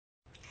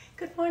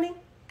Good morning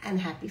and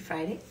happy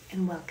Friday,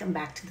 and welcome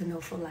back to the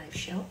NOFO Live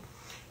Show,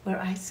 where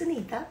I,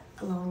 Sunita,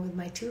 along with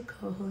my two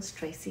co-hosts,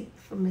 Tracy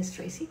from Miss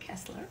Tracy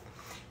Kessler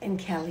and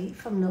Kelly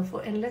from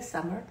NOFO Endless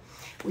Summer,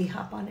 we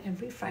hop on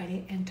every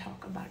Friday and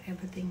talk about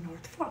everything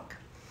North Fork.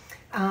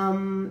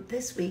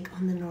 This week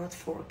on the North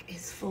Fork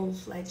is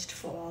full-fledged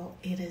fall.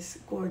 It is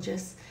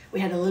gorgeous. We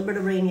had a little bit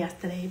of rain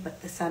yesterday,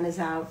 but the sun is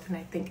out, and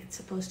I think it's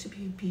supposed to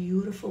be a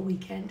beautiful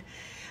weekend.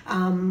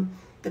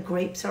 The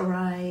grapes are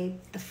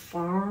ripe. The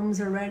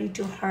farms are ready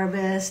to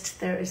harvest.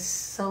 There is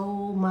so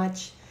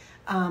much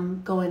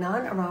going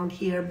on around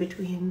here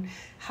between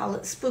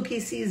spooky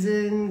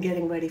season,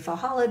 getting ready for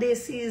holiday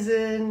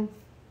season.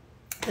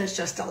 There's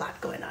just a lot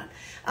going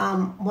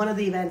on. One of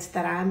the events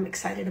that I'm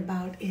excited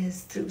about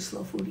is through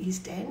Slow Food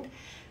East End.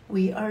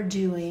 We are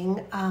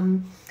doing,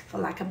 for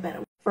lack of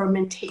better,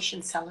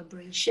 fermentation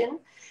celebration,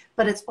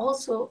 but it's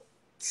also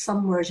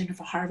some version of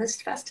a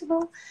harvest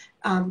festival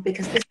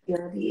because this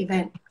year the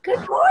event.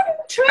 Good morning,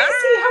 Tracy.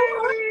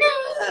 How are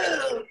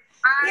you?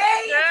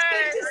 Yay,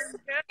 it's good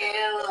to see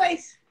you.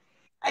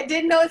 I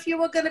didn't know if you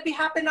were going to be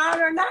hopping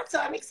on or not, so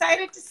I'm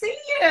excited to see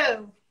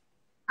you.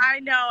 I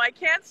know. I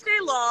can't stay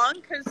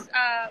long because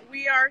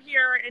we are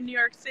here in New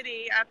York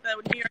City at the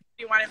New York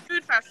City Wine and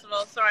Food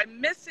Festival, so I'm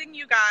missing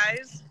you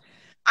guys.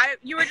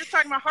 You were just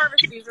talking about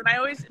harvest season. I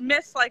always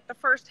miss like the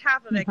first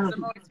half of it because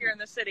I'm always here in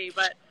the city,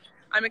 but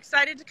I'm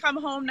excited to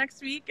come home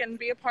next week and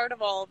be a part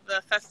of all of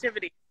the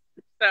festivities.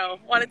 So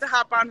wanted to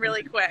hop on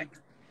really quick.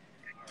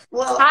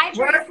 Well, hi,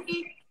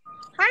 Tracy.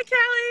 Hi,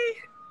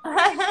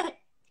 Kelly.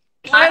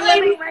 I'm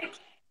living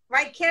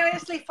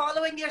vicariously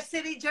following your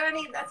city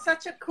journey. That's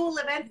such a cool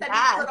event that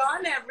you put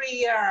on every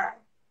year.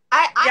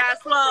 I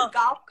love a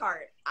golf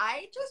cart.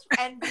 I just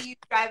envy you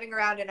driving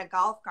around in a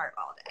golf cart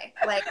all day.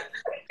 Like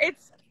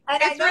it's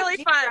really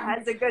Deirdre fun.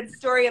 Has a good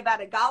story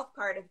about a golf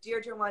cart. If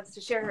Deirdre wants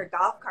to share her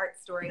golf cart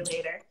story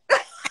later.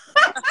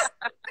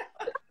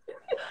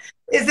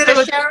 Is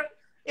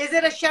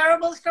it a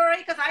shareable story?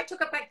 Because I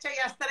took a picture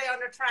yesterday on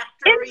a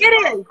tractor.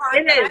 It is.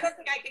 I don't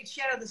think I can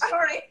share the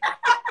story.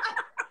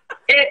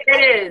 It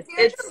is.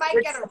 Deirdre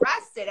might get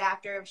arrested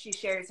after if she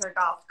shares her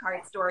golf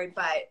cart story,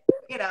 but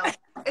you know,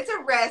 it's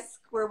a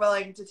risk we're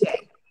willing to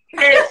take.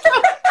 It's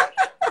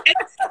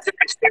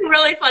actually a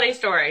really funny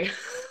story.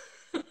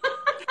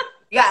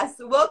 Yes,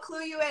 we'll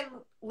clue you in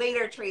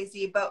later,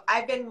 Tracy, but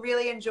I've been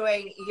really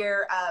enjoying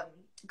your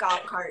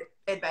golf cart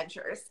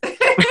adventures.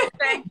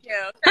 Thank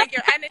you.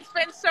 And it's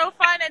been so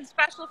fun and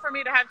special for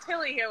me to have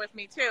Tilly here with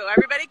me, too.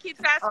 Everybody keeps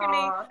asking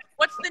me,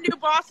 what's the new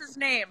boss's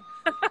name?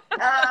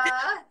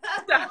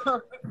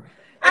 So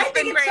it's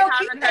been great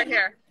having her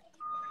here.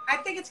 I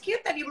think it's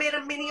cute that you made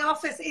a mini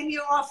office in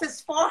your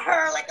office for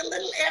her, like a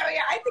little area.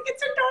 I think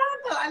it's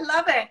adorable. I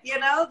love it. You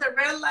know, the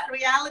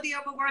reality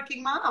of a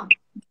working mom.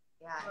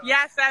 Yeah.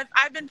 Yes,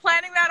 I've been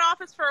planning that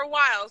office for a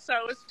while, so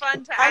it was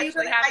fun to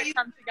actually have it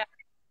come together.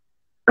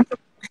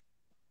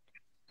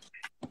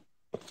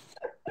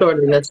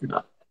 Totally, that's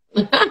enough.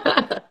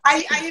 Are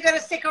you going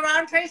to stick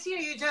around, Tracy, or are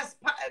you just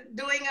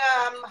doing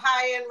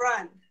high and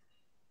run?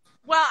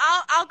 Well,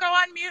 I'll go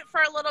on mute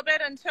for a little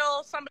bit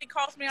until somebody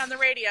calls me on the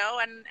radio,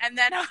 and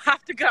then I'll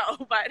have to go.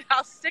 But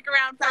I'll stick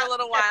around for a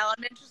little while.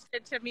 I'm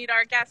interested to meet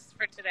our guests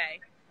for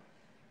today.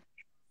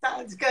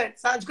 Sounds good.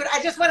 Sounds good.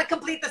 I just want to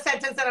complete the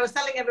sentence that I was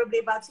telling everybody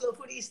about Slow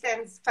Food East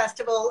End's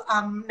festival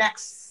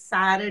next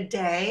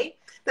Saturday,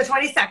 the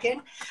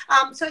 22nd.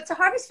 So it's a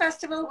harvest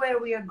festival where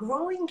we are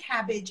growing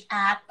cabbage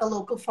at a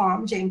local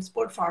farm,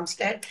 Jamesport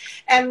Farmstead.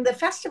 And the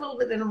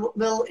festival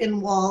will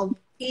involve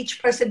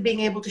each person being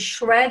able to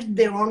shred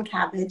their own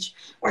cabbage,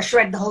 or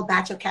shred the whole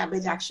batch of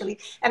cabbage, actually.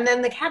 And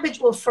then the cabbage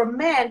will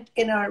ferment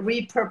in a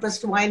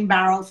repurposed wine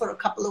barrel for a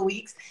couple of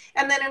weeks.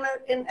 And then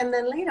and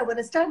then later, when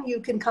it's done, you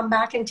can come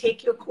back and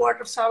take your quart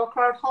of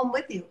sauerkraut home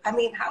with you. I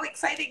mean, how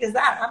exciting is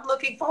that? I'm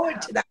looking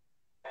forward to that.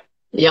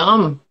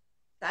 Yum.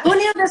 Who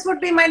knew this would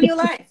be my new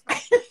life?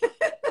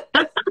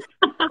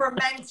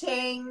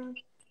 Fermenting.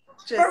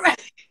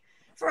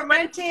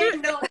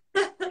 Fermenting. No.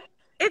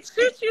 It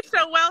suits you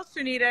so well,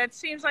 Sunita. It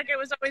seems like it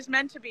was always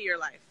meant to be your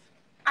life.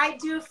 I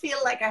do feel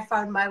like I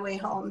found my way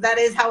home. That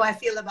is how I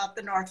feel about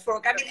the North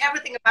Fork. I mean,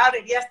 everything about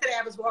it. Yesterday,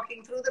 I was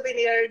walking through the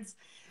vineyards,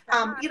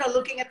 you know,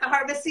 looking at the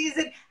harvest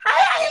season.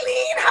 Hi,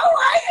 Eileen. How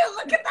are you?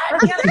 Look at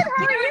that yellow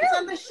appearance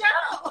on the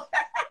show.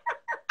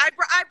 I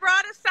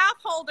brought a South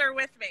holder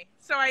with me,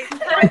 so I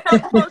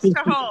felt close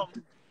to home.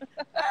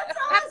 That's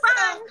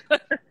awesome.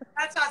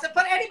 That's awesome.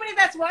 For anybody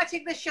that's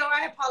watching the show,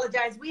 I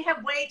apologize. We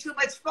have way too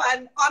much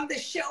fun on the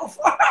show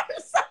for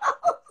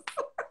ourselves.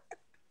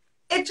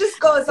 It just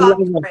goes off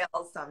the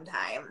rails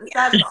sometimes.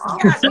 That's all.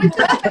 Yes, which is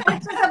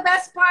the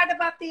best part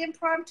about the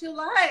impromptu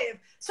live.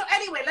 So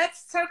anyway,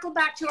 let's circle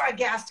back to our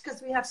guest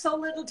because we have so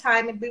little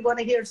time and we want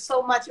to hear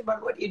so much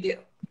about what you do.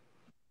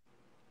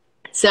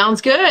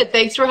 Sounds good.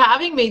 Thanks for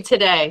having me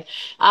today.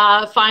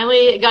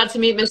 Finally got to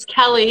meet Miss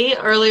Kelly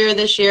earlier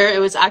this year.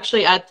 It was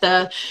actually at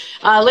the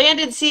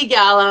Land and Sea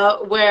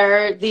Gala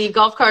where the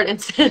golf cart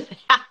incident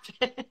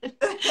happened.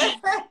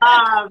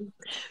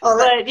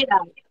 But yeah,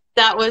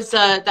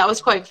 that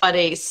was quite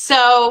funny.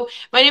 So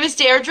my name is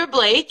Dhardra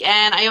Blake,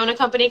 and I own a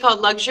company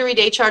called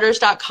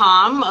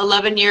LuxuryDayCharters.com,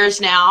 11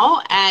 years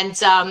now.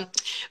 And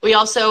we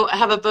also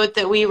have a boat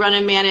that we run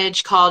and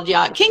manage called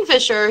Yacht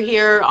Kingfisher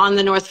here on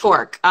the North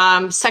Fork.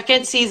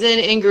 Second season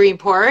in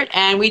Greenport,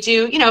 and we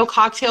do, you know,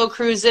 cocktail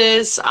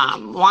cruises,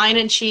 wine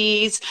and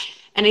cheese,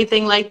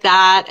 anything like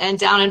that, and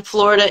down in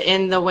Florida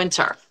in the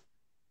winter.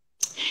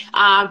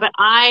 But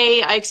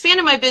I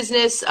expanded my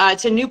business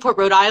to Newport,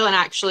 Rhode Island,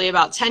 actually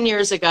about 10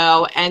 years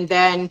ago. And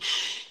then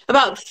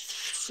about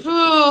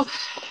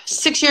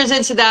 6 years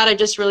into that, I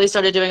just really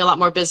started doing a lot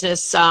more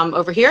business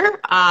over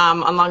here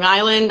on Long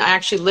Island. I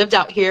actually lived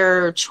out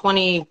here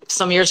 20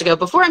 some years ago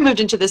before I moved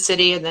into the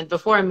city, and then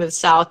before I moved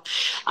south.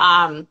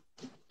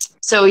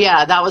 So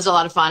yeah, that was a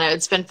lot of fun.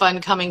 It's been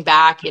fun coming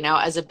back, you know,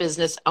 as a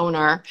business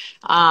owner,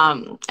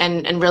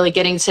 and really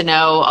getting to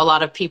know a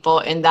lot of people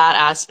in that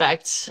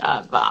aspect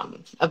of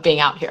being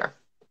out here.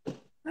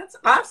 That's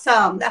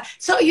awesome.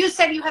 So you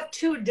said you have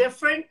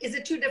is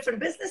it two different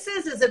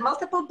businesses? Is it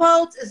multiple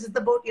boats? Is it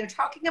the boat you're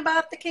talking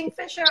about, the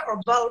Kingfisher, or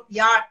boat,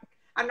 yacht?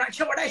 I'm not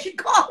sure what I should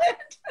call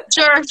it.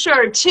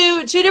 Sure.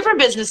 Two different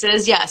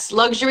businesses. Yes.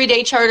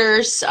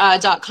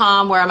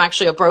 LuxuryDayCharters.com, where I'm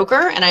actually a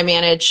broker and I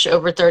manage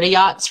over 30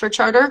 yachts for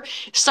charter.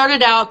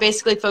 Started out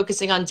basically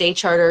focusing on day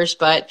charters,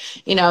 but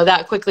you know,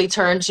 that quickly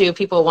turned to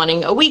people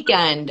wanting a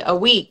weekend, a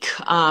week,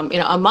 you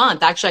know, a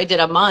month. Actually, I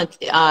did a month,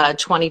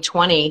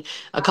 2020,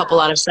 a couple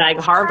out of Sag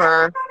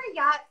Harbor. I got a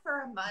yacht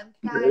for a month,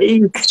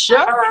 guys.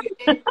 Sure. Do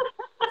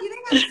you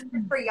think that's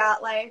good for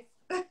yacht life?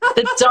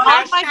 The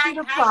dog might be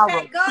the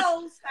problem. Hashtag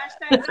goals.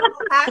 Hashtag goals.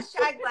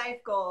 Hashtag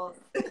life goals.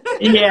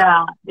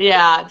 Yeah.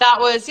 That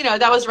was, you know,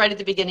 that was right at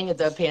the beginning of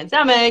the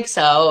pandemic.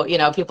 So, you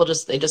know, people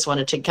they just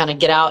wanted to kind of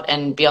get out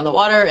and be on the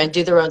water and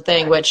do their own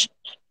thing, which,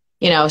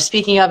 you know,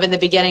 speaking of in the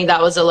beginning,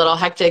 that was a little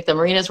hectic. The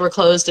marinas were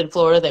closed in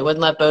Florida. They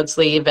wouldn't let boats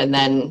leave. And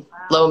then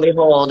lo and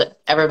behold,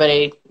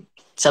 everybody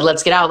said,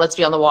 let's get out, let's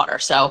be on the water.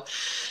 So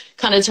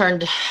kind of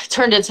turned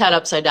its head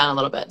upside down a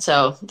little bit.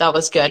 So that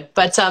was good.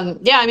 But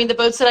yeah, I mean, the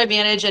boats that I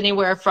manage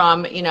anywhere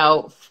from, you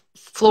know,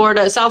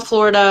 Florida, South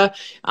Florida,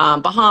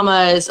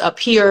 Bahamas, up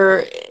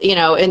here, you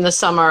know, in the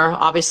summer,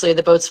 obviously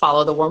the boats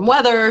follow the warm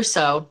weather.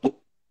 So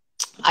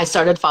I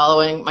started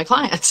following my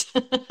clients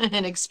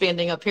and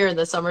expanding up here in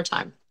the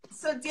summertime.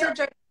 So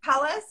Dhardra,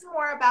 tell us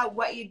more about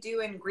what you do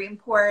in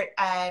Greenport,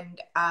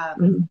 and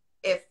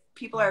if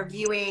people are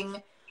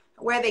viewing,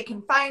 where they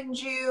can find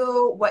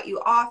you, what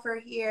you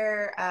offer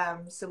here,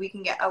 so we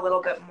can get a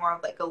little bit more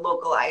of like a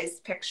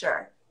localized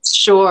picture.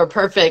 Sure,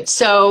 perfect.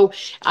 So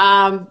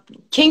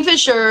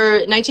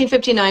Kingfisher,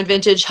 1959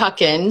 vintage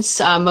Huckins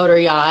motor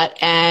yacht,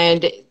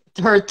 and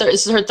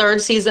this is her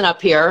third season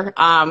up here.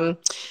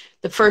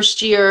 The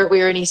first year we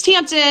were in East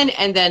Hampton,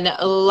 and then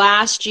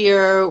last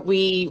year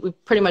we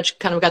pretty much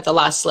kind of got the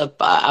last slip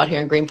out here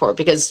in Greenport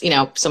because, you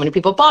know, so many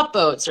people bought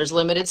boats. There's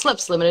limited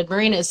slips, limited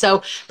marinas.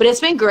 So, but it's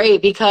been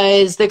great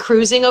because the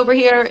cruising over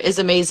here is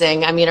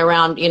amazing. I mean,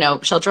 around, you know,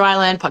 Shelter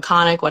Island,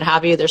 Peconic, what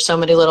have you. There's so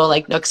many little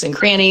like nooks and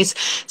crannies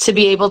to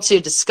be able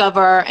to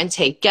discover and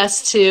take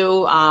guests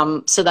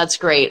to. So that's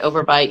great.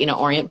 Over by, you know,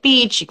 Orient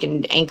Beach, you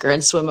can anchor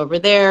and swim over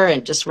there,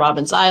 and just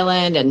Robbins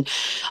Island, and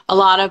a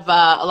lot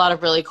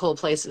of really cool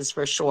places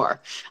for sure.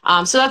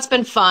 So that's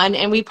been fun.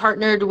 And we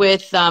partnered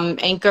with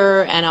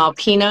Anchor and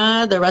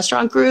Alpina, the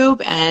restaurant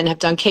group, and have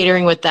done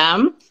catering with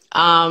them.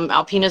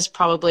 Alpina is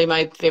probably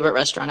my favorite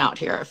restaurant out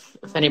here,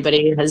 if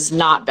anybody has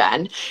not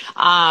been.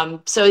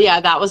 So yeah,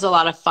 that was a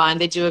lot of fun.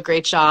 They do a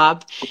great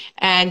job.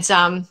 And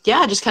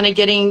yeah, just kind of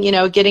getting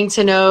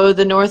to know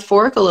the North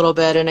Fork a little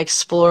bit and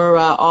explore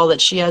all that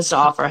she has to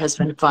offer has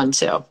been fun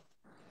too.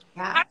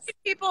 Yeah. How many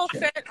people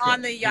fit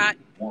on the yacht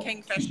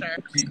Kingfisher?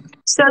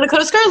 So the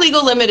Coast Guard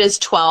legal limit is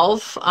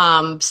 12,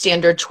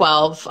 standard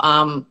 12.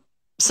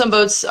 Some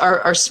boats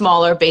are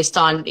smaller based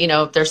on, you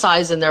know, their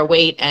size and their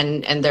weight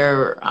and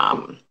their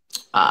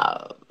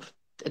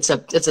it's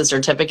a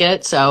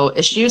certificate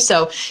issue.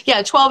 So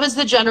yeah, 12 is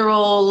the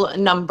general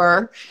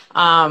number.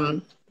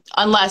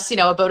 Unless, you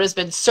know, a boat has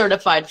been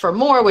certified for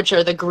more, which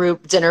are the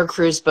group dinner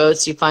cruise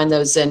boats. You find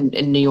those in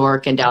New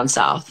York and down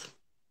south.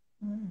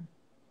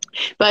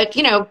 But,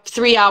 you know,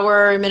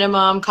 3-hour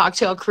minimum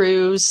cocktail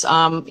cruise, you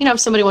know, if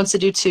somebody wants to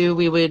do 2,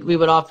 we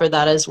would offer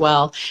that as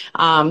well.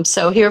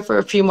 So here for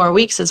a few more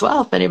weeks as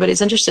well, if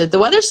anybody's interested. The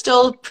weather's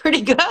still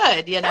pretty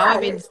good, you know. I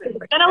mean, it's been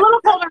a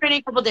little colder in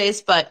a couple of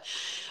days, but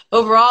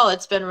overall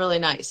it's been really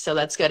nice. So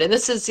that's good. And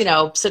this is, you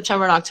know,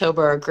 September and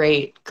October are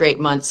great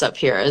months up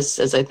here,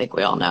 as I think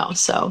we all know.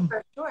 So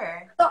For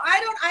sure. So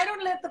I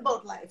don't live the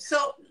boat life.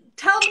 So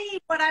tell me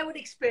what I would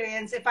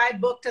experience if I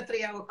booked a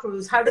 3-hour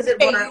cruise. How does it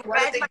You work?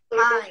 What read is my it?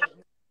 mind.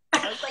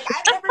 I was like,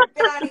 I've never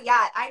been on a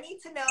yacht. I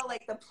need to know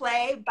like the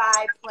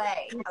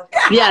play-by-play. Okay.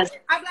 yes,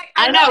 I'm like,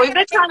 I know we've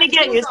been trying to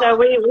get you, so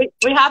we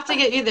have to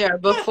get you there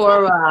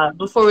before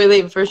we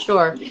leave for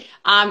sure.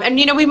 And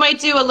you know, we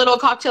might do a little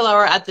cocktail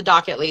hour at the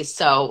dock at least.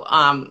 So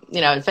you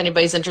know, if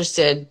anybody's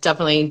interested,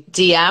 definitely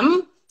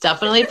DM.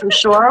 Definitely, for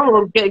sure.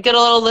 We'll get a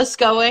little list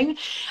going.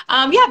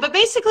 Yeah, but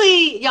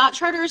basically, yacht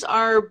charters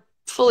are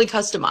fully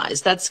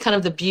customized. That's kind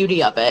of the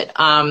beauty of it.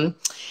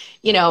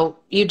 You know,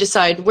 you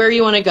decide where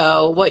you want to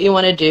go, what you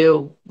want to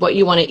do, what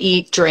you want to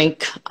eat,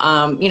 drink.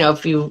 You know,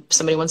 if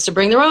somebody wants to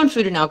bring their own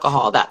food and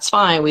alcohol, that's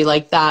fine. We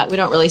like that. We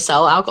don't really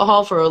sell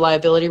alcohol for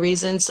reliability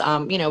reasons.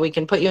 You know, we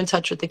can put you in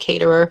touch with the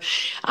caterer.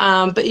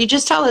 But you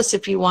just tell us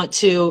if you want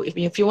to,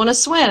 if you want to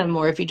swim,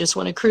 or if you just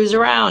want to cruise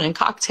around and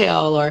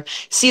cocktail or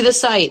see the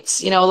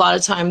sights. You know, a lot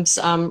of times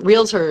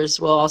realtors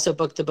will also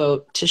book the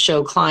boat to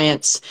show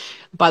clients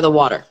by the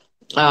water,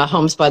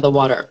 homes by the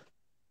water.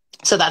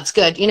 So that's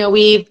good. You know,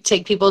 we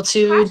take people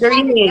to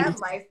again,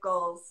 life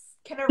goals.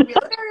 Can a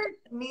realtor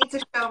need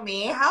to show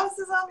me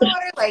houses on the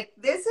water? Like,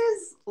 this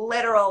is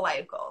literal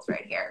life goals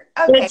right here.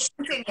 Okay,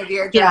 continue,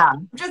 Deirdre. Yeah,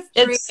 I'm just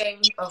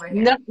dreaming over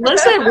here. No,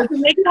 listen, we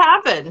can make it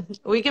happen.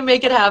 We can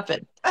make it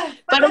happen.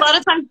 But a lot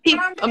of times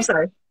people, I'm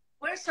sorry.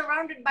 We're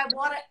surrounded by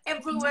water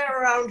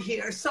everywhere around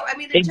here. So, I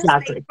mean, it just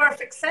makes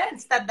perfect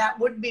sense that that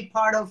would be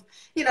part of,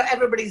 you know,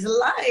 everybody's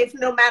life,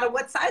 no matter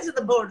what size of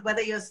the boat,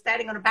 whether you're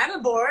standing on a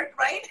paddleboard,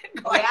 right?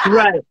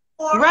 Right.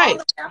 Or all the way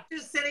up to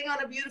sitting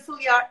on a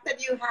beautiful yacht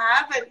that you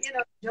have and, you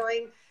know,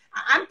 enjoying.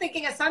 I'm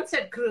thinking a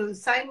sunset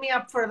cruise. Sign me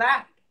up for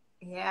that.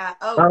 Yeah.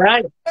 Oh, all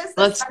right.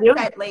 Let's do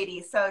it,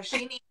 lady. So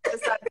she needs a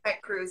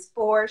sunset cruise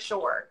for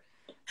sure.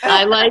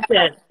 I like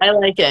it. I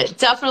like it.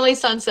 Definitely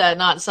sunset,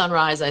 not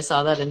sunrise. I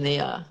saw that in the.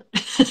 Oh,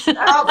 sure.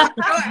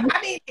 I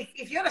mean,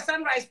 if you're a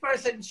sunrise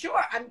person,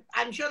 sure.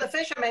 I'm sure the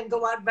fishermen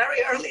go out very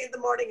early in the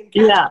morning and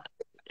catch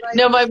right?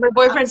 No, my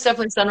boyfriend's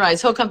definitely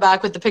sunrise. He'll come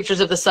back with the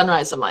pictures of the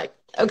sunrise. I'm like,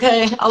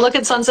 okay, I'll look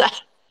at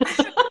sunset.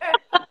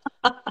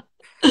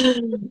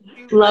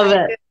 Love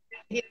it.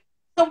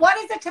 So, what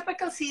is the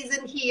typical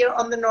season here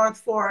on the North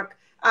Fork?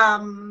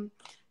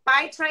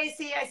 Bye,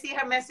 Tracy. I see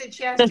her message.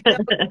 Yes.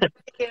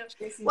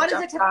 What is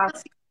the typical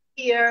season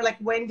here? Like,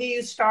 when do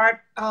you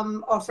start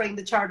offering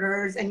the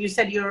charters? And you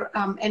said you're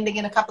ending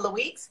in a couple of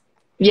weeks?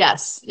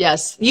 Yes.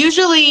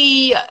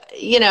 Usually,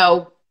 you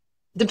know,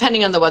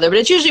 depending on the weather, but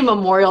it's usually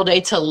Memorial Day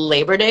to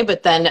Labor Day.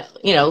 But then,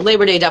 you know,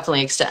 Labor Day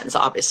definitely extends,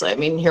 obviously. I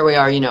mean, here we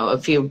are, you know,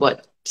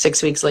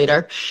 6 weeks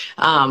later.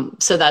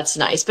 So that's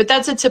nice. But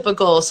that's a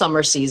typical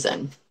summer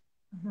season.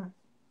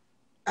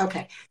 Mm-hmm.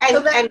 Okay.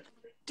 And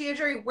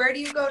Deirdre, where do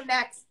you go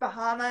next?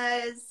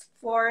 Bahamas,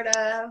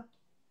 Florida?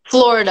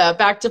 Florida,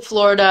 back to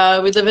Florida.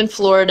 We live in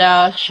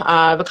Florida.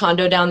 I have a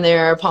condo down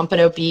there,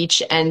 Pompano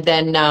Beach, and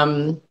then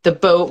the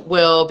boat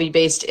will be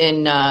based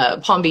in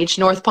Palm Beach,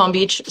 North Palm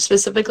Beach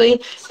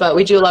specifically. But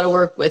we do a lot of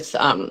work with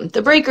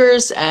the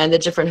breakers and the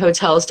different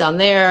hotels down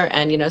there,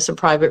 and you know, some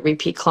private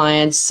repeat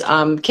clients.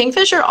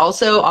 Kingfisher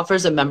also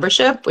offers a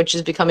membership, which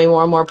is becoming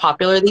more and more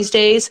popular these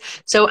days.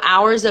 So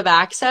hours of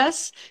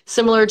access,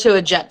 similar to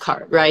a jet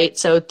card, right?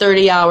 So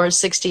 30 hours,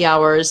 60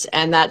 hours,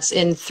 and that's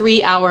in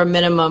 3-hour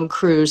minimum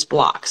cruise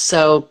blocks.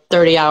 So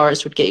 30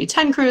 hours would get you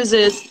 10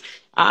 cruises.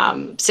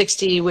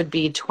 60 would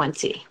be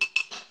 20.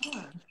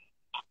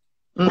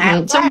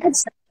 Mm-hmm. So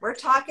we're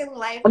talking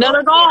life.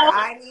 Another goal.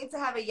 I need to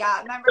have a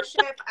yacht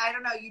membership. I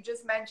don't know. You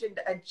just mentioned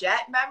a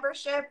jet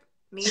membership.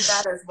 Need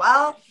that as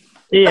well.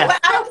 Yeah.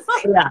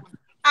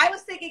 I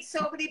was thinking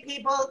so many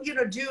people, you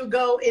know, do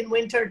go in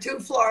winter to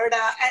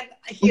Florida, and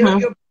here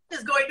your boat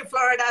is going to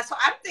Florida. So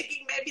I'm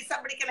thinking maybe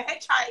somebody can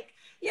hitchhike,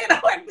 you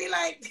know, and be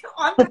like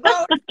on the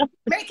boat,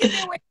 making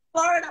their way to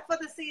Florida for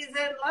the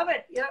season. Love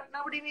it. You know,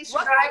 nobody needs to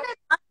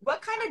drive.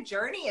 What kind of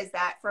journey is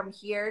that from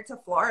here to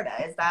Florida?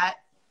 Is that?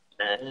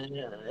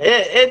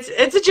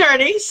 It's a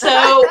journey.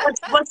 So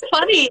what's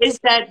funny is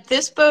that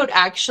this boat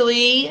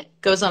actually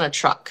goes on a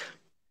truck.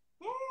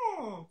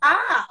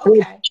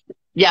 Okay.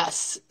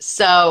 Yes.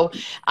 So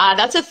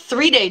that's a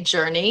 3-day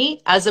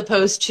journey, as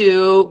opposed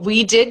to,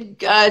 we did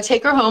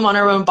take her home on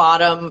her own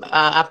bottom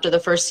after the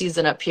first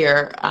season up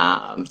here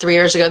 3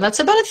 years ago. And that's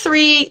about a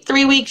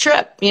three-week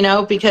trip, you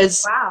know,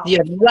 because you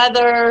have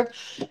weather,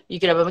 you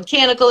could have a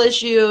mechanical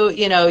issue,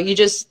 you know,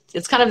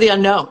 it's kind of the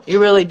unknown.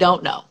 You really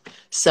don't know.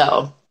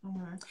 So.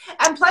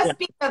 And plus,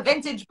 being a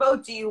vintage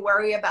boat, do you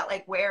worry about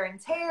like wear and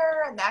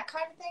tear and that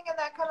kind of thing and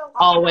that kind of?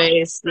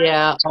 Always,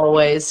 yeah,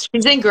 always.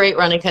 She's in great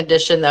running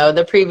condition, though.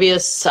 The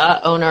previous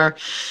owner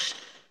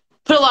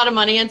put a lot of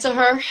money into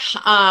her.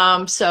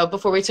 So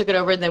before we took it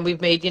over, then we've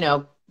made, you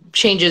know,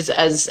 changes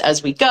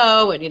as we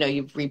go, and you know,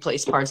 you've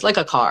replaced parts like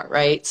a car,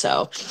 right?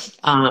 So,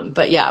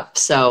 but yeah,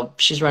 so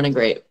she's running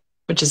great,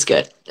 which is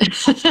good. And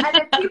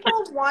if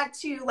people want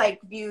to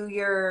like view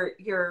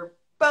your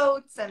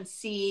boats and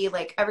see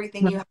like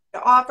everything you have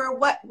to offer,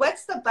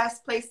 what's the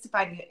best place to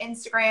find you?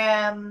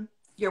 Instagram,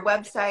 your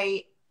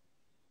website?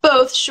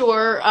 Both,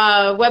 sure.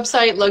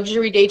 Website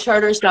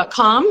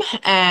luxurydaycharters.com,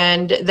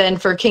 and then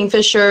for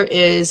Kingfisher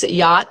is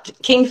Yacth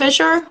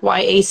Kingfisher,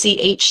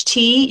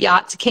 YACHT,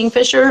 Yacth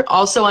Kingfisher.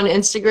 Also on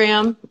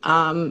Instagram.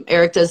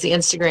 Eric does the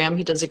Instagram.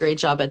 He does a great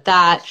job at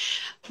that.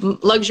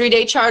 Luxury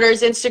Day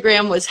Charters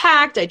Instagram was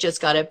hacked. I just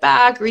got it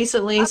back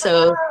recently,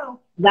 so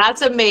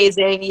that's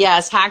amazing.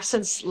 Yes, hacked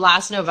since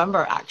last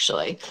November,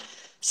 actually.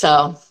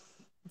 So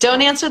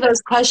don't answer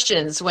those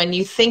questions when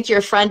you think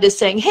your friend is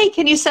saying, hey,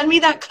 can you send me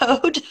that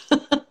code?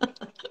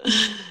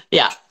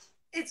 Yeah.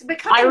 it's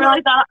becoming. I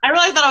really thought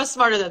I was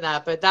smarter than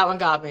that, but that one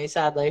got me,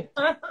 sadly.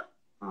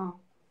 Oh.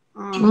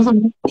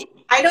 Mm-hmm.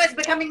 I know it's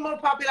becoming more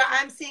popular.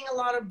 I'm seeing a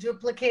lot of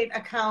duplicate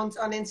accounts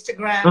on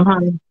Instagram,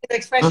 Mm-hmm.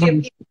 especially Mm-hmm.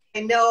 if people I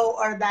know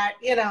or that,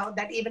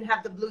 that even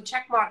have the blue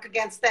check mark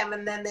against them,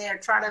 and then they are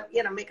trying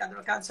to, make other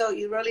accounts. So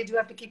you really do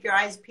have to keep your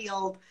eyes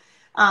peeled.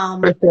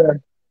 For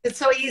sure. It's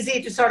so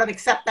easy to sort of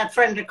accept that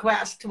friend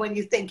request when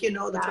you think you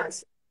know the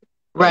person.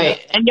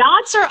 Right. And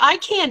yachts are eye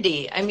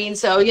candy. I mean,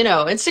 so,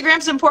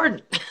 Instagram's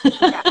important.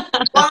 Yeah.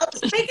 Well,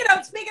 speaking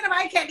of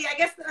eye candy, I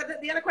guess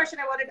the other question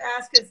I wanted to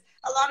ask is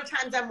a lot of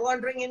times I'm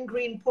wandering in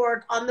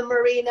Greenport on the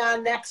marina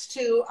next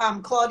to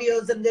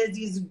Claudio's, and there's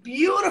these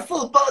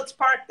beautiful boats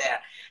parked there.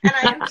 And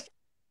I understand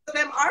some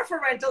of them are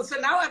for rental. So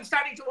now I'm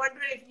starting to wonder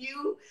if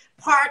you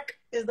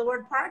is the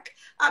word park,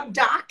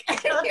 dock,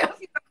 any of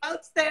your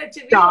boats there to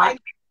view.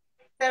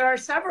 There are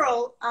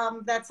several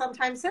that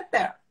sometimes sit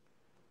there.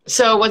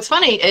 So what's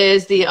funny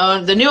is the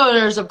new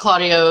owners of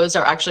Claudio's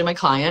are actually my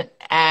client,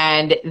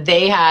 and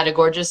they had a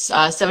gorgeous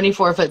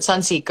 74-foot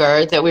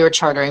Sunseeker that we were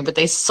chartering, but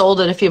they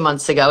sold it a few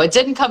months ago. It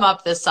didn't come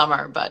up this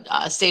summer, but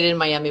stayed in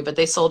Miami, but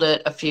they sold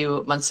it a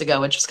few months ago,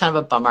 which was kind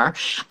of a bummer.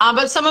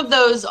 But some of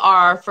those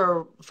are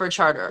for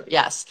charter,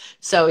 yes.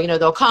 So,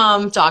 they'll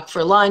come, dock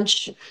for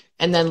lunch,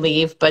 and then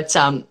leave. But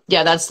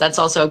yeah, that's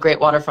also a great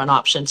waterfront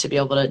option to be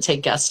able to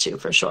take guests to,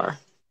 for sure.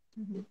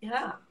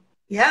 Yeah.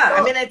 Yeah.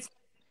 I mean, it's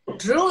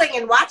drooling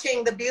and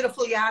watching the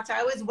beautiful yachts. I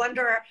always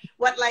wonder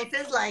what life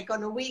is like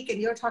on a week, and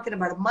you're talking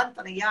about a month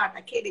on a yacht.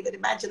 I can't even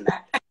imagine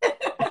that.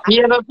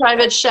 You have a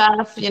private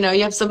chef, you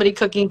have somebody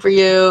cooking for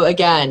you.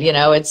 Again,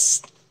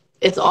 it's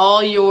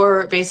all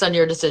based on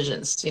your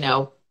decisions,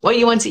 what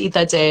you want to eat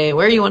that day,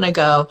 where you want to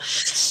go.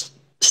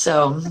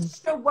 So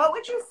what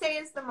would you say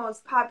is the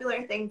most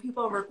popular thing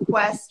people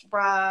request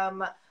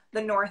from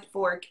the North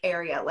Fork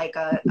area, like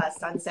a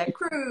sunset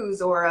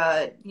cruise or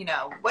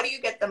what do you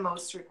get the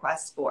most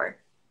requests for?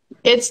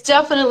 It's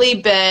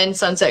definitely been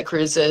sunset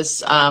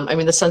cruises. I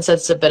mean, the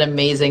sunsets have been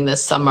amazing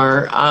this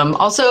summer.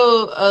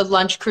 Also a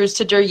lunch cruise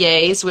to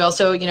Dhardra. We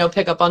also,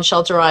 pick up on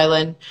Shelter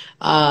Island,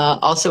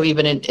 also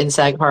even in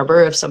Sag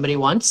Harbor if somebody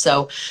wants.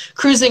 So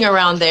cruising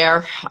around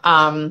there.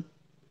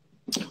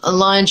 A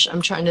lunch,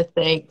 I'm trying to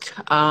think,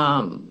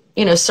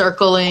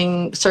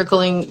 circling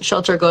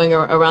Shelter, going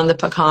around the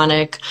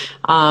Peconic.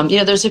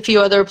 There's a few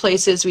other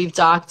places we've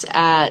docked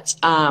at.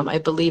 I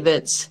believe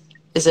is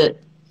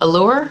it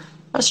Allure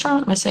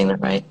Restaurant? Am I saying that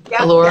right?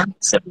 Yeah, Allure. yeah.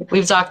 So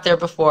we've docked there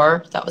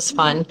before. That was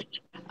fun.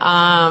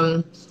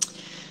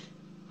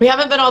 We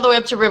haven't been all the way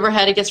up to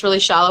Riverhead. It gets really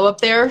shallow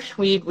up there.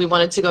 We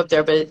wanted to go up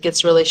there, but it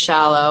gets really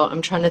shallow.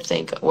 I'm trying to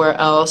think where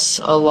else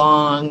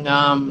along.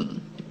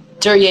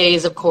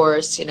 Dhardra, of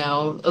course,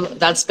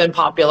 that's been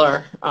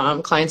popular.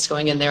 Clients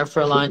going in there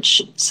for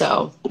lunch.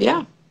 So,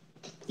 yeah.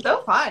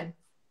 So fun.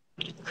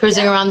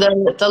 Cruising around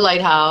the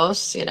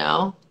lighthouse,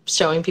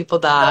 showing people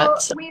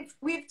that. So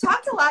we've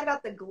talked a lot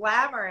about the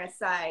glamorous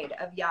side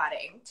of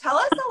yachting. Tell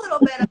us a little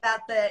bit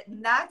about the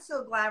not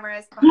so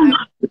glamorous behind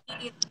the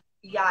scenes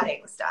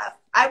yachting stuff.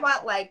 I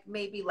want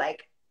maybe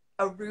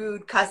a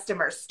rude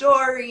customer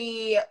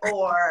story,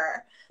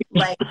 or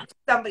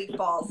somebody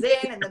falls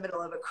in the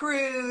middle of a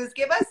cruise.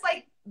 Give us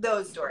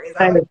those stories.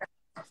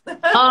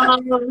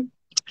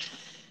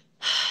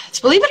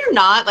 Believe it or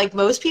not,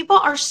 most people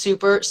are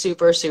super,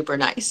 super, super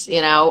nice,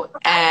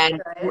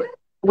 and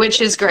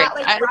which is great.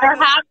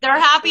 They're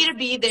happy to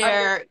be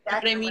there. You know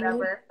what I mean?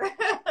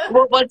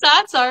 What's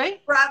that?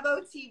 Sorry.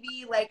 Bravo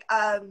TV,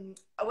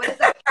 what is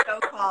that show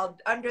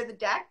called? Under the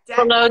Deck?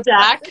 Below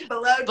Deck.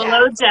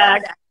 Below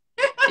Deck.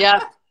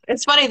 Yeah.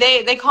 It's funny.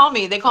 They call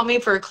me. They call me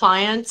for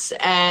clients,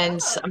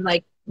 and I'm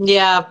like,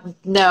 yeah,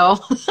 no.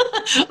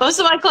 Most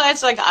of my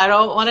clients are like, I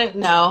don't want to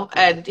know.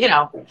 And,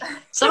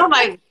 some of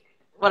my,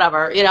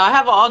 whatever, I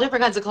have all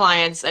different kinds of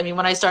clients. I mean,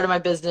 when I started my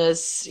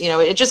business,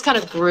 it just kind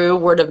of grew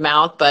word of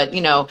mouth, but,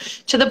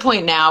 to the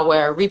point now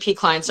where repeat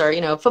clients are,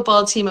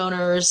 football team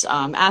owners,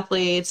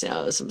 athletes,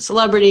 some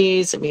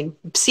celebrities, I mean,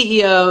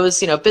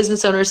 CEOs,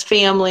 business owners,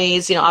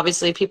 families,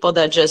 obviously people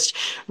that just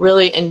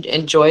really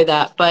enjoy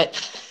that. But,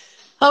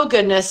 oh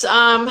goodness.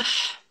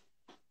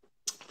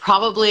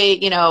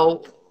 Probably,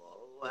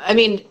 I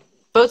mean,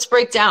 boats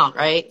break down,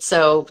 right?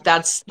 So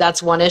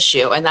that's one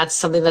issue, and that's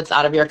something that's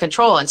out of your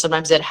control. And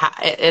sometimes it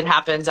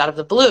happens out of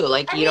the blue,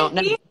 you don't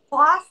know. Being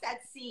lost at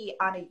sea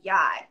on a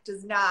yacht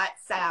does not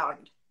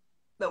sound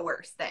the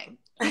worst thing.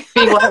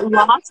 Being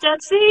lost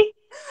at sea?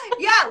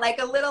 Yeah,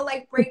 a little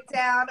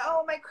breakdown.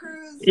 Oh, my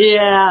cruise.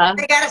 Yeah.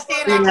 I gotta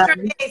stay an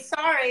extra day.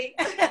 Sorry.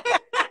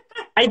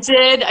 I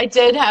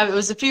did have, it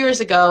was a few years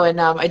ago,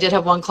 and I did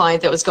have one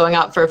client that was going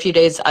out for a few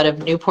days out of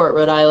Newport,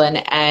 Rhode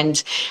Island,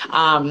 and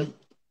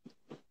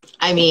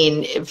I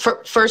mean,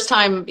 first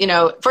time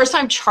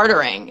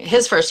chartering,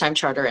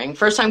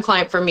 first time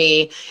client for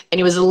me. And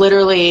he was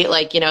literally the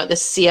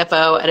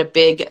CFO at a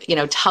big,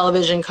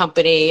 television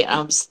company.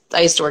 I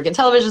used to work in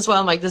television as well.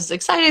 I'm like, this is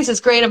exciting. This is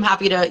great. I'm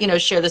happy to,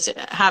 share this,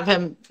 have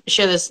him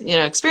share this,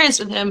 experience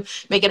with him,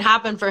 make it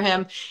happen for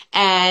him.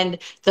 And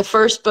the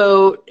first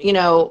boat,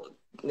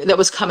 that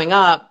was coming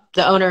up,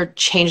 the owner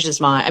changed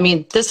his mind. I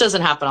mean, this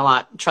doesn't happen a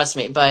lot, trust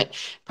me, but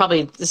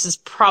this is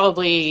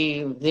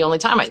probably the only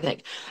time, I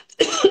think,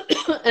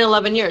 in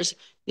 11 years.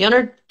 The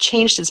owner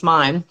changed his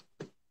mind.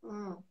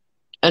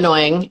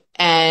 Annoying.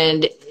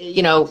 And,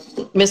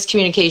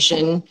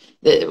 miscommunication,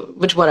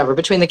 whatever,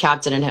 between the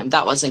captain and him.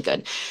 That wasn't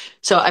good.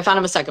 So I found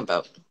him a second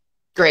boat.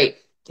 Great.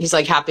 He's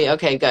like, happy.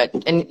 Okay,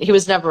 good. And he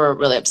was never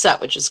really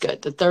upset, which is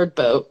good. The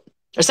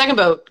second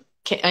boat,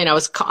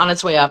 was on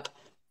its way up,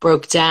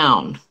 broke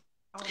down.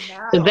 Oh,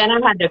 no. So then I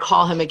had to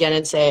call him again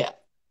and say,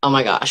 oh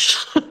my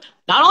gosh,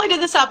 not only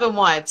did this happen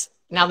once,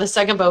 now the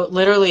second boat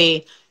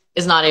literally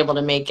is not able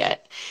to make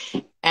it.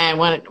 And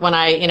when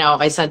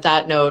I sent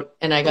that note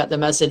and I got the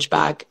message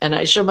back and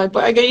I showed my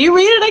boy, I go, you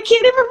read it? I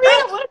can't even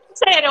read it. What did you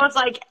say? And it was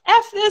like,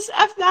 F this,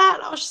 F that.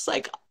 I was just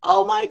like,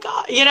 oh my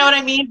God. You know what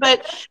I mean?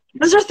 But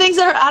those are things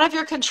that are out of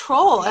your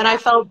control. And I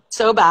felt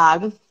so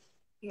bad.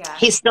 Yeah.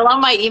 He's still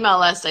on my email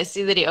list. I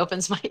see that he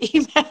opens my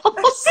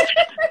emails,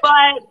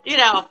 but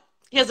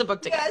he has a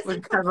book to get. Yes, We're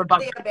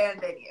completely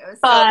abandoned you. So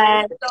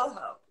but there's still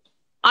hope.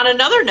 On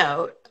another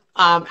note,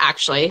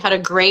 actually had a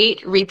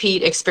great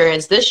repeat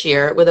experience this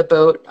year with a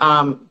boat.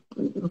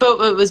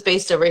 Boat was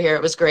based over here.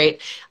 It was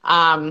great.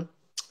 And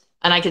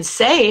I can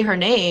say her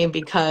name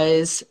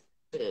because,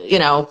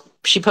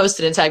 she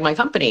posted and tagged my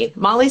company,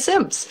 Molly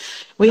Sims.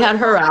 We had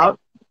her out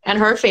and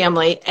her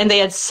family, and they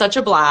had such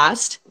a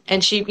blast.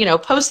 And she,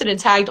 posted and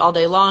tagged all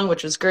day long,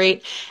 which was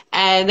great.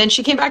 And then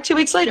she came back 2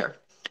 weeks later.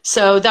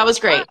 So that was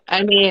great.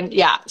 I mean,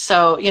 yeah.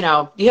 So,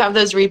 you have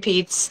those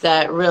repeats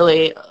that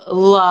really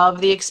love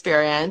the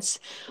experience,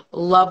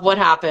 love what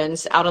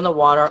happens out on the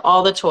water,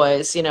 all the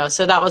toys,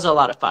 so that was a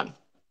lot of fun.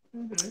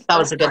 Mm-hmm. That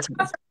was a good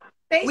time.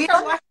 Based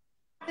on what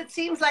it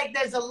seems like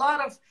there's a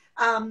lot of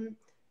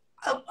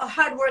a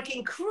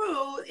hardworking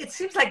crew. It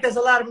seems like there's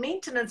a lot of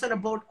maintenance on a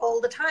boat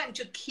all the time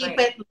to keep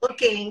it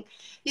looking.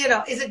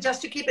 Is it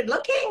just to keep it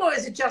looking, or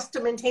is it just to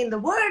maintain the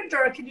wood?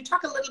 Or can you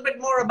talk a little bit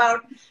more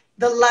about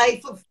the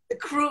life of the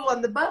crew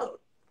on the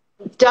boat?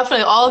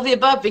 Definitely all of the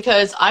above,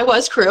 because I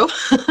was crew.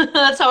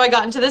 That's how I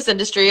got into this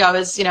industry. I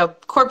was,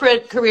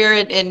 corporate career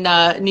in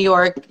New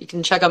York. You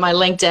can check out my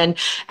LinkedIn.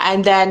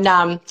 And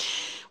then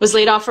was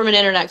laid off from an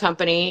internet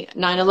company.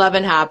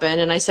 9/11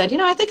 happened. And I said,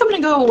 I think I'm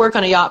going to go work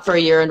on a yacht for a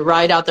year and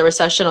ride out the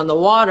recession on the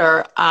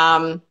water.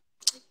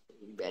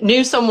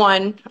 Knew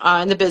someone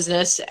in the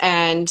business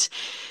and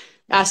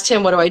asked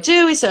him, what do I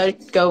do? He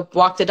said, go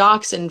walk the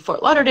docks in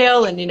Fort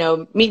Lauderdale and,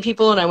 meet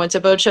people. And I went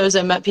to boat shows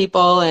and met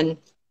people. And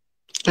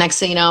next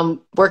thing you know,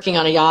 I'm working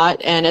on a yacht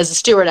and as a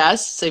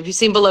stewardess. So if you've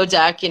seen Below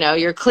Deck,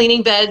 you're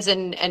cleaning beds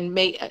and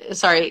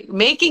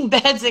making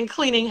beds and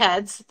cleaning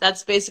heads.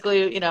 That's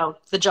basically,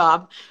 the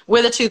job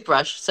with a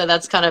toothbrush. So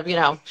that's kind of,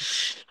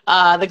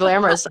 the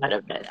glamorous side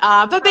of it.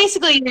 But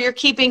basically you're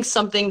keeping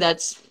something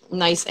that's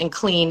nice and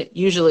clean,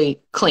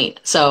 usually clean.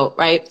 So,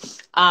 right.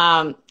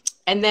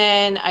 And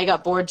then I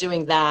got bored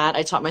doing that.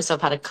 I taught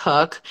myself how to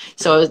cook.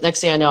 So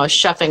next thing I know, I was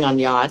chefing on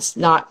yachts,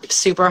 not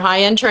super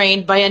high-end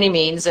trained by any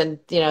means. And,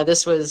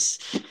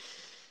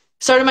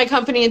 started my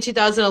company in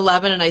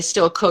 2011 and I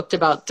still cooked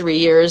about 3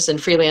 years and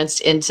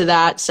freelanced into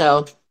that.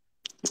 So,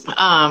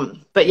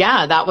 but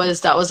yeah, that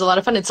was a lot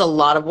of fun. It's a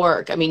lot of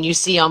work. I mean, you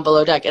see on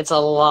Below Deck, it's a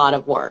lot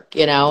of work,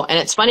 and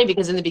it's funny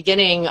because in the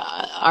beginning,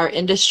 our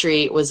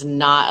industry was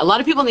not, a lot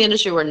of people in the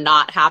industry were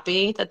not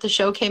happy that the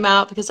show came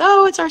out because,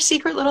 oh, it's our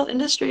secret little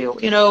industry,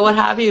 what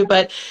have you.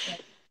 But,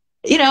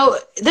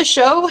 the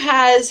show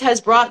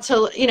has brought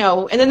to,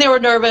 and then they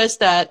were nervous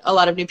that a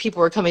lot of new people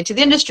were coming to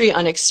the industry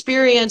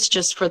unexperienced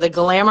just for the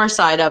glamour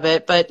side of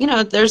it. But,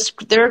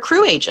 they're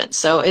crew agents.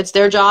 So it's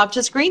their job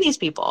to screen these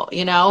people,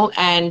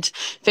 and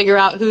figure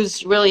out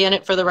who's really in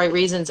it for the right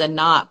reasons and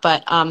not.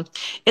 But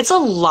it's a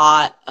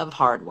lot of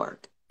hard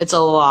work. It's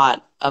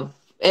long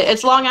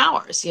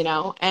hours,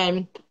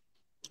 and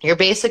you're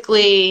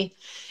basically,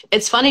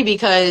 it's funny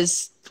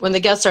because when the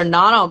guests are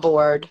not on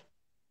board,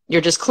 you're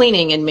just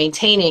cleaning and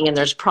maintaining and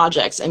there's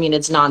projects. I mean,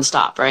 it's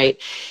nonstop,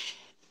 right?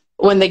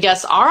 When the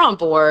guests are on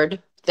board,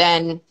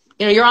 then,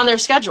 you're on their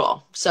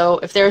schedule. So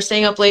if they're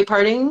staying up late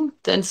partying,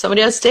 then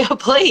somebody has to stay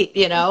up late,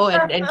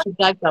 and keep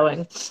that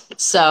going.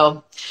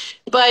 So,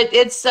 but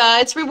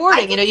it's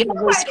rewarding. You have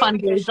those fun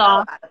days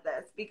off. Out of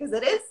this because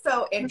it is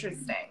so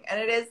interesting and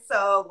it is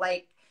so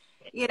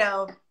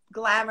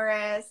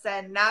glamorous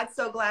and not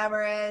so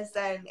glamorous,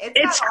 and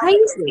it's crazy.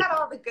 It's got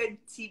all the good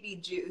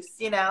TV juice,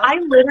 I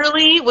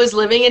literally was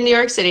living in New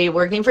York City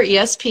working for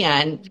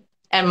ESPN,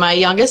 and my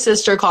youngest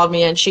sister called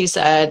me and she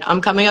said, I'm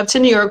coming up to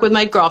New York with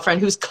my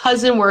girlfriend whose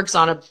cousin works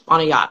on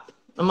a yacht.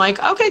 I'm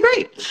like, okay,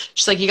 great.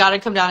 She's like, you got to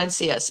come down and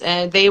see us.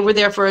 And they were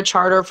there for a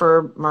charter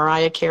for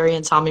Mariah Carey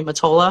and Tommy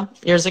Mottola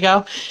years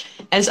ago.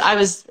 And so I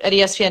was at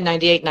ESPN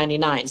 98,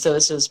 99. So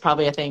this was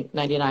probably, I think,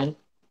 99.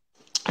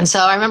 And so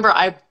I remember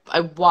I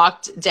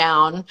went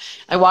down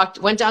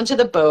to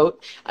the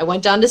boat. I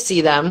went down to see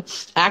them.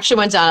 I actually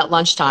went down at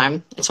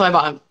lunchtime. I told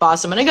my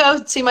boss, I'm going to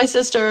go see my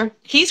sister.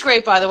 He's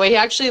great, by the way. He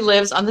actually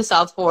lives on the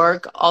South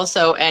Fork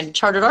also and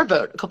chartered our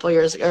boat a couple of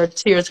years or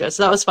 2 years ago.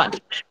 So that was fun.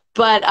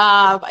 But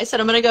I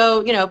said, I'm going to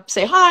go, you know,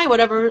 say hi,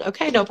 whatever.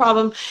 Okay, no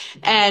problem.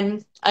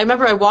 And I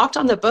remember I walked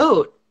on the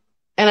boat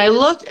and I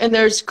looked and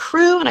there's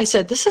crew and I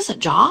said, this is a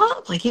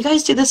job? Like, you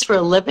guys do this for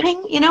a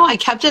living? You know, I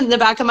kept it in the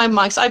back of my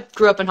mind. So I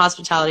grew up in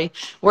hospitality,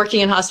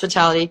 working in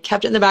hospitality,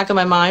 kept it in the back of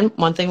my mind.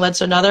 One thing led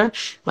to another.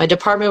 My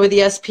department with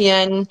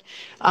ESPN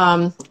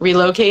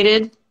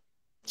relocated,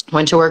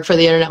 went to work for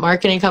the internet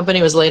marketing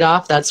company, was laid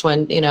off. That's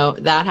when, you know,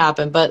 that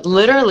happened. But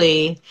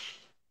literally,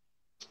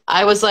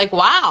 I was like,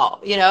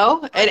 wow, you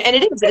know, and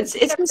it is,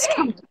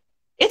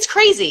 it's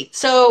crazy.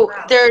 So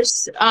Wow.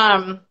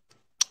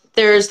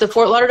 there's the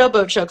Fort Lauderdale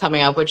Boat Show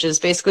coming up, which is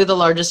basically the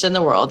largest in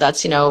the world.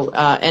 That's, you know,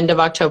 end of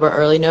October,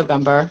 early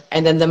November.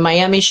 And then the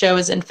Miami show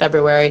is in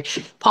February.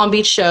 Palm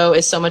Beach show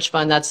is so much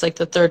fun. That's like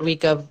the third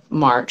week of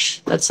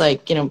March. That's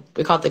like, you know,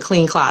 we call it the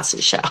clean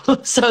classy show.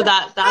 So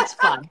that's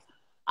fun.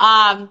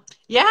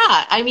 Yeah,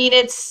 I mean,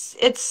 it's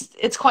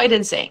quite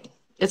insane.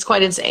 It's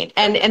quite insane.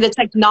 And the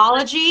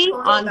technology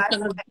on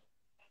some of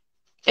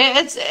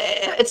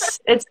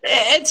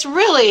it's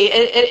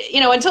really you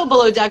know, until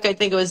Below Deck, I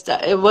think it was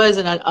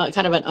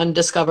kind of an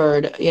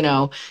undiscovered, you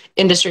know,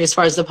 industry as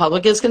far as the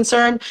public is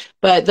concerned,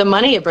 but the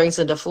money it brings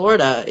into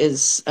Florida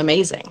is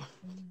amazing.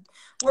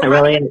 We're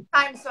running out of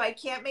time, so I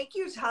can't make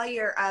you tell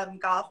your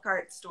golf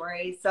cart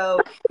story. So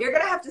you're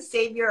gonna have to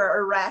save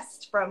your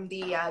arrest from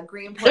the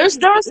Greenport. There's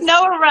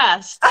no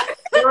arrest.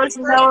 There was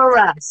no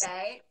arrest.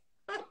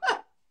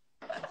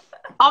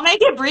 I'll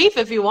make it brief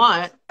if you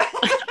want.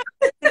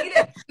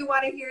 If you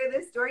want to hear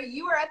this story,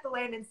 you were at the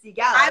Land and Sea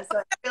Gala, so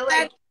I feel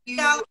like you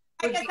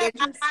would be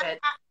interested.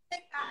 I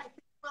think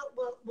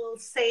we'll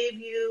save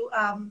you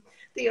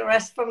the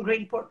arrest from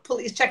Greenport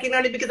police checking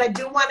on it, because I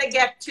do want to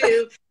get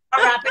to a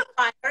rapid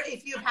fire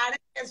if you've had a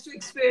chance to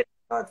experience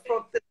North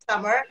Fork this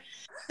summer.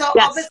 So,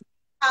 yes.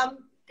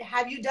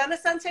 Have you done a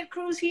sunset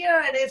cruise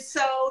here? And if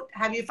so,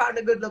 have you found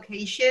a good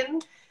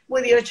location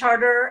with your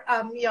charter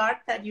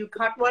yacht that you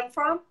caught one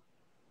from?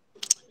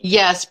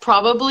 Yes,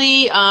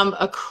 probably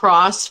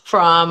across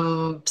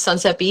from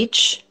Sunset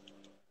Beach.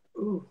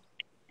 Ooh.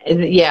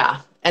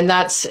 Yeah, and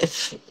that's,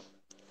 if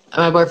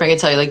my boyfriend can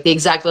tell you, like, the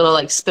exact little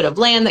like spit of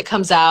land that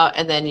comes out,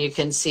 and then you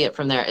can see it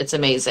from there. It's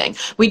amazing.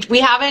 We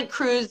haven't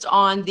cruised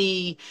on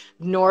the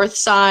north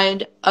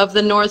side of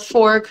the North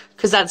Fork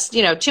because that's,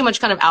 you know, too much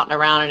kind of out and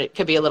around, and it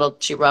could be a little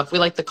too rough. We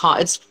like the calm.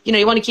 It's, you know,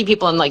 you want to keep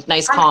people in like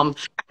nice calm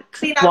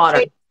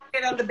water.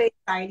 On the bay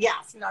side,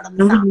 yes, not on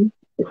the south.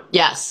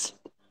 Yes.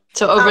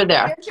 So over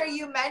there. Ginger,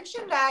 you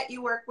mentioned that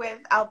you work with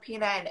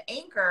Alpina and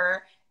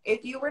Anchor.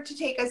 If you were to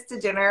take us to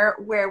dinner,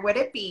 where would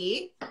it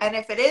be? And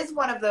if it is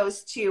one of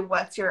those two,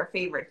 what's your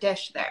favorite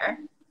dish there?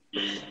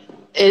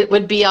 It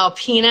would be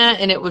Alpina,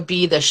 and it would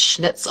be the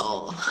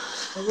schnitzel.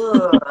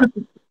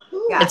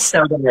 Yeah. It's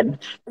so good.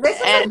 This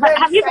is a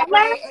good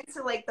segue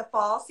into like the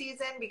fall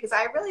season, because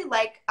I really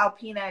like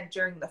Alpina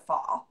during the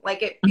fall.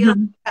 Like, it feels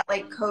that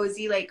like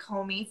cozy, like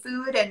homey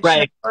food, and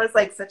schnitzel is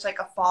like such like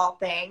a fall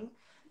thing.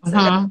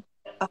 So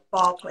a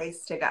fall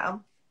place to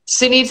go.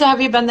 Sunita,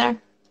 have you been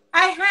there?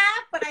 I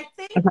have, but I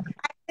think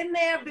I've been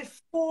there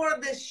before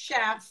this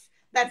chef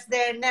that's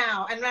there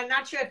now. And I'm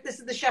not sure if this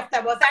is the chef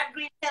that was at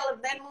Green Hill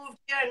and then moved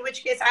here, in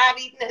which case I have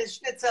eaten his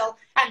schnitzel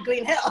at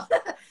Green Hill.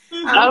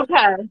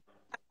 Okay.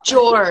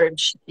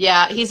 George.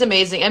 Yeah, he's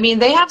amazing. I mean,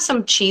 they have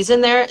some cheese in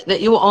there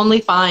that you will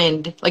only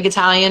find, like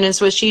Italian and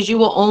Swiss cheese, you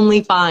will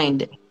only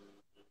find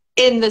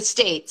in the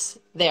States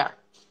there.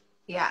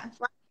 Yeah.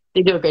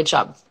 They do a great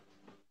job.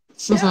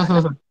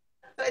 Yeah.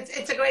 So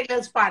it's a great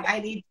little spot. I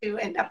need to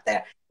end up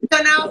there.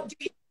 So now,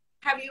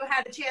 have you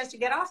had a chance to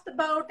get off the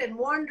boat and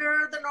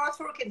wander the North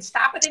Fork and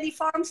stop at any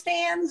farm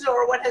stands,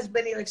 or what has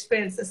been your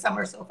experience this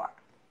summer so far?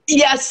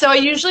 Yeah, so I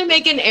usually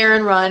make an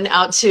errand run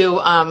out to,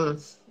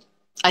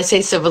 I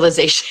say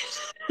civilization,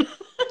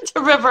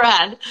 to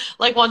Riverhead,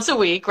 like once a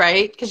week,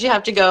 right? Because you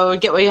have to go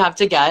get what you have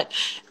to get.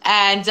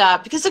 And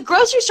because the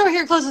grocery store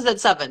here closes at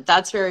 7.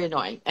 That's very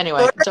annoying.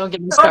 Anyway, don't get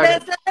me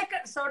started.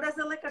 So does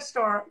the liquor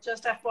store,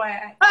 just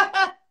FYI.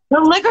 The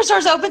liquor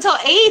store's open till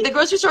 8. The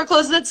grocery store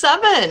closes at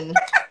 7.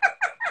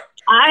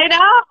 I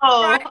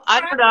know.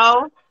 I don't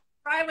know.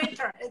 Try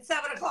winter. It's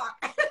 7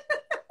 o'clock.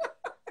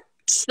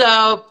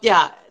 So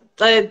yeah.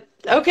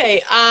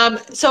 Okay.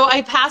 So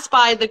I passed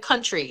by the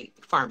country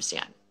farm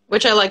stand,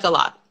 which I like a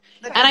lot.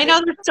 And I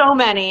know there's so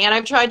many, and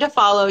I've tried to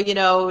follow, you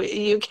know,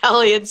 you,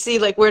 Kelly, and see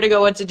like where to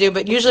go, what to do.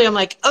 But usually I'm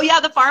like, oh yeah,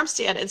 the farm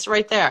stand, it's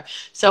right there.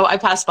 So I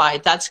passed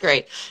by. That's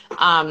great.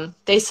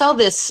 They sell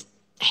this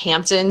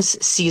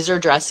Hampton's Caesar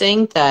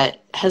dressing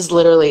that has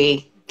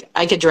literally,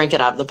 I could drink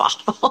it out of the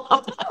bottle.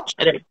 I'm not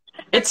kidding.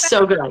 It's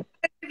so good.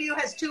 View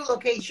has 2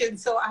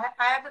 locations, so I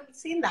haven't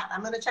seen that.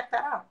 I'm going to check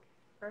that out.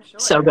 For sure.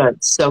 So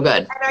good. So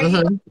good. And are you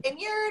a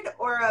vineyard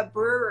or a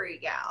brewery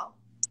gal?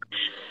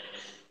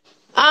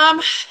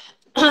 I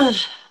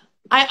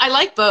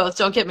like both,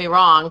 don't get me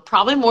wrong.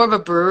 Probably more of a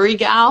brewery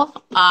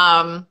gal.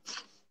 The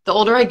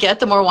older I get,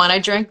 the more wine I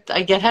drink,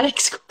 I get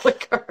headaches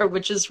quicker,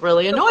 which is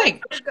really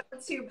annoying. Go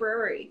to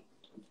brewery.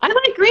 I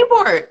like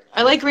Greenport.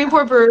 I like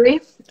Greenport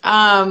Brewery.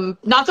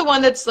 Not the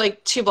one that's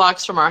like 2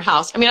 blocks from our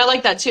house. I mean, I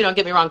like that too, don't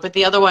get me wrong, but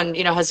the other one,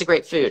 you know, has the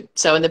great food.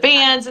 So, and the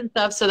bands and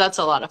stuff, so that's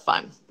a lot of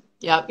fun.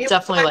 Yeah,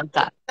 definitely like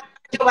that.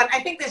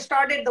 I think they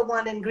started the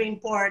one in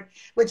Greenport,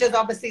 which is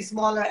obviously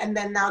smaller, and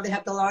then now they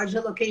have the larger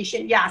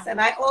location. Yes,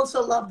 and I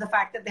also love the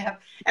fact that they have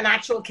an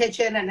actual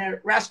kitchen and a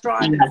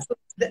restaurant and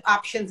the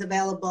options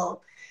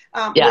available.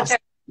 Yes.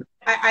 Which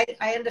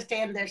I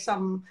understand there's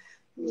some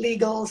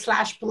legal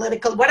 /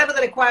 political, whatever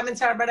the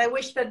requirements are, but I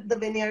wish that the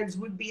vineyards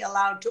would be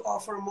allowed to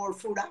offer more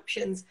food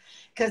options,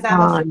 because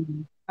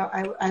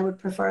I would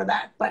prefer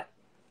that. But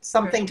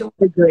something to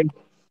agree.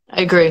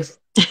 I agree.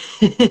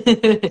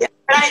 Yeah,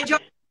 but I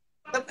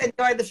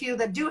enjoy the few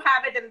that do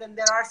have it, and then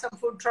there are some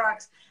food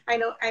trucks. I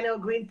know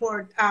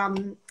Greenport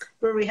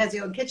Brewery has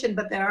their own kitchen,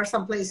 but there are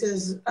some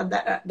places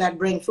that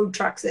bring food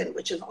trucks in,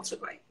 which is also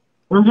great.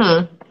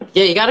 Mm-hmm.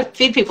 Yeah, you got to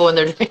feed people when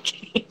they're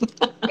drinking.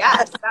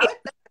 Yes,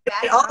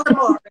 all the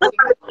more.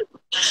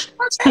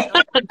 Okay,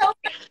 so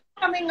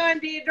coming on,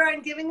 Dhardra,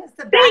 and giving us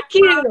the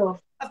background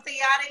of the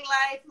yachting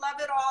life. Love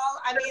it all.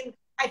 I mean,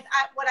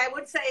 what I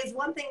would say is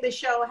one thing the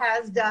show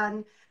has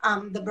done,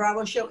 the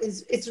Bravo show,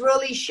 is it's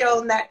really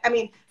shown that, I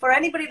mean, for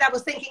anybody that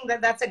was thinking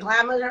that that's a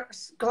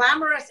glamorous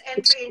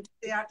entry into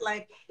the yacht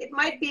life, it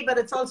might be, but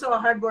it's also a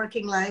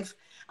hardworking life.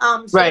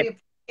 So right. We appreciate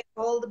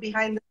all the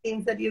behind the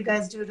scenes that you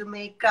guys do to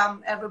make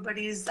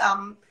everybody's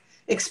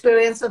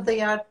experience of the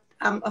yacht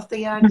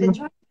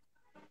enjoyable.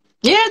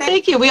 Yeah,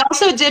 thank you. We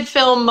also did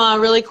film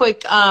really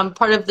quick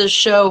part of the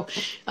show,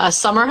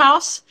 Summer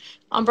House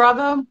on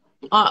Bravo.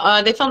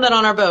 They filmed that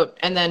on our boat,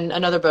 and then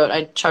another boat.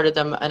 I chartered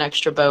them an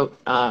extra boat,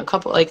 a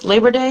couple like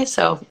Labor Day.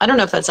 So I don't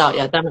know if that's out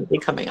yet. That might be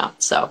coming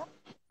out. So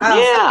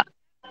yeah.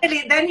 So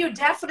then you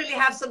definitely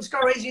have some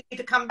stories you need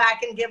to come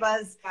back and give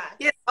us.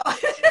 You know.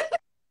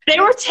 They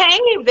were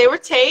tame. They were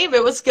tame.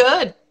 It was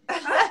good.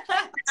 Good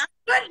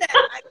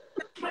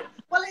then.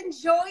 Well,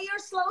 enjoy your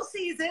slow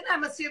season.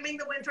 I'm assuming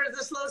the winter is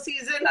a slow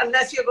season,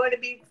 unless you're going to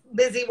be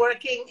busy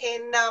working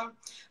in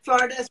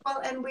Florida as well.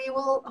 And we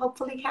will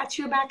hopefully catch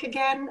you back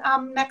again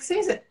next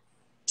season.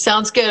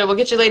 Sounds good. We'll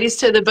get you ladies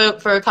to the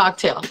boat for a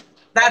cocktail.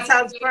 That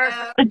sounds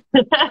perfect.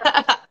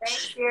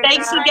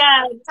 Thanks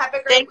again. Have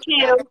a great Thank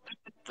you.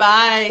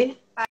 Bye.